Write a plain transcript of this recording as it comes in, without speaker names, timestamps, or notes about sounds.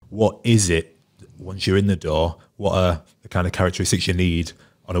what is it once you're in the door? What are the kind of characteristics you need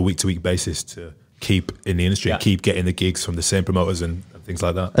on a week-to-week basis to keep in the industry and keep getting the gigs from the same promoters and things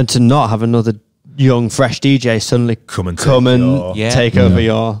like that? And to not have another young, fresh DJ suddenly come and take over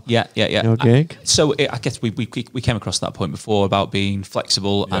your gig. I guess we came across that point before about being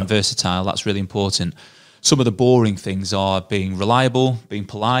flexible and versatile. That's really important. Some of the boring things are being reliable, being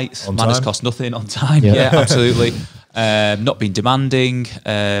polite, manners cost nothing, on time. Yeah, absolutely. Not being demanding,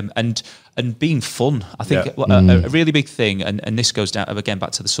 and being fun. I think a really big thing, and this goes down again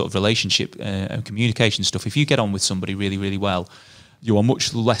back to the sort of relationship and communication stuff. If you get on with somebody really, really well, you are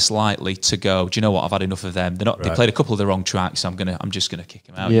much less likely to go, do you know what, I've had enough of them. They played a couple of the wrong tracks, I'm just gonna kick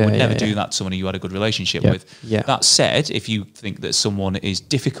them out. You would never do that to someone you had a good relationship with. Yeah. That said, if you think that someone is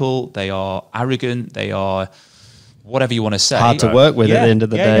difficult, they are arrogant, they are whatever you want to say, hard to work with at the end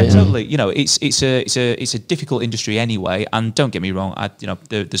of the day. Yeah, totally. You know, it's a difficult industry anyway. And don't get me wrong,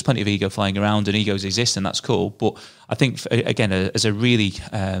 there's plenty of ego flying around, and egos exist, and that's cool. But I think again, as a really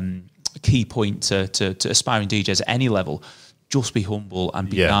key point to aspiring DJs at any level, just be humble and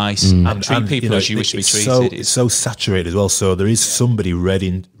be nice and treat people as you wish to be treated. It's so saturated as well. So there is somebody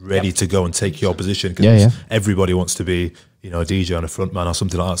ready to go and take your position, because everybody wants to be, a DJ on a front man or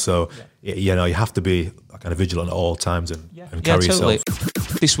something like that. So you have to be kind of vigilant at all times and carry yourself.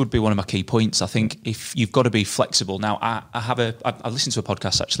 This would be one of my key points. I think if you've got to be flexible. Now, I listened to a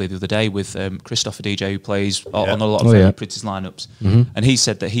podcast actually the other day with Christopher DJ, who plays on a lot of Prince's lineups, and he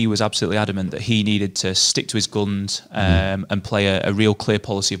said that he was absolutely adamant that he needed to stick to his guns and play a real clear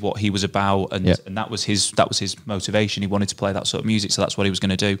policy of what he was about, and that was his motivation. He wanted to play that sort of music, so that's what he was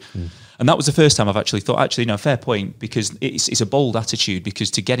going to do. And that was the first time I've actually thought, fair point, because it's a bold attitude, because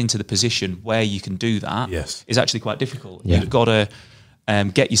to get into the position where you can do that is actually quite difficult. You've got to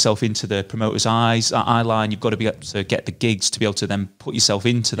get yourself into the promoter's eye line. You've got to be able to get the gigs to be able to then put yourself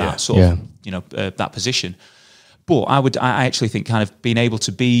into that sort of that position. But I actually think kind of being able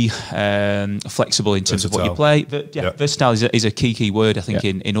to be flexible in terms of what you play. Versatile is a key word, I think,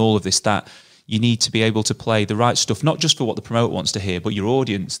 in all of this, that you need to be able to play the right stuff, not just for what the promoter wants to hear, but your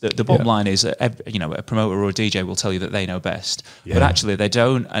audience. The bottom line is, a promoter or a DJ will tell you that they know best, but actually they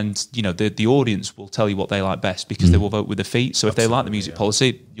don't. And the audience will tell you what they like best, because they will vote with their feet. So if they like the music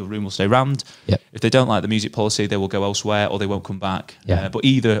policy, your room will stay rammed. If they don't like the music policy, they will go elsewhere or they won't come back. But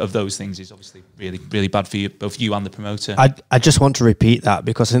either of those things is obviously really, really bad for you, both you and the promoter. I just want to repeat that,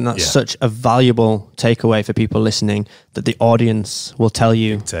 because I think that's such a valuable takeaway for people listening, that the audience will tell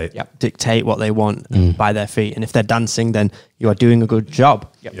you, dictate what they want by their feet. And if they're dancing, then you are doing a good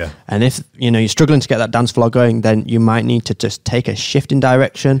job. And if you're struggling to get that dance floor going, then you might need to just take a shift in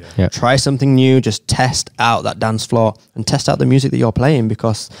direction, try something new, just test out that dance floor and test out the music that you're playing,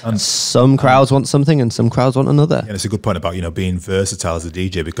 because some crowds want something and some crowds want another. And it's a good point about being versatile as a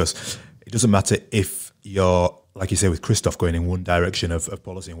DJ, because it doesn't matter if you're, like you say with Christoph, going in one direction of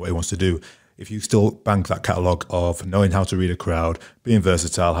policy and what he wants to do. If you still bank that catalogue of knowing how to read a crowd, being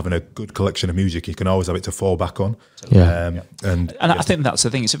versatile, having a good collection of music, you can always have it to fall back on. And I think that's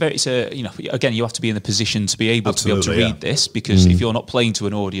the thing. Again, you have to be in the position to be able to read this, because if you're not playing to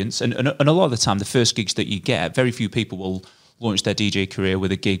an audience, and a lot of the time, the first gigs that you get, very few people will launch their DJ career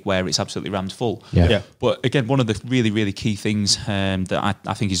with a gig where it's absolutely rammed full. But again, one of the really, really key things that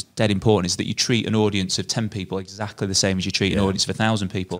I think is dead important is that you treat an audience of 10 people exactly the same as you treat an audience of 1,000 people.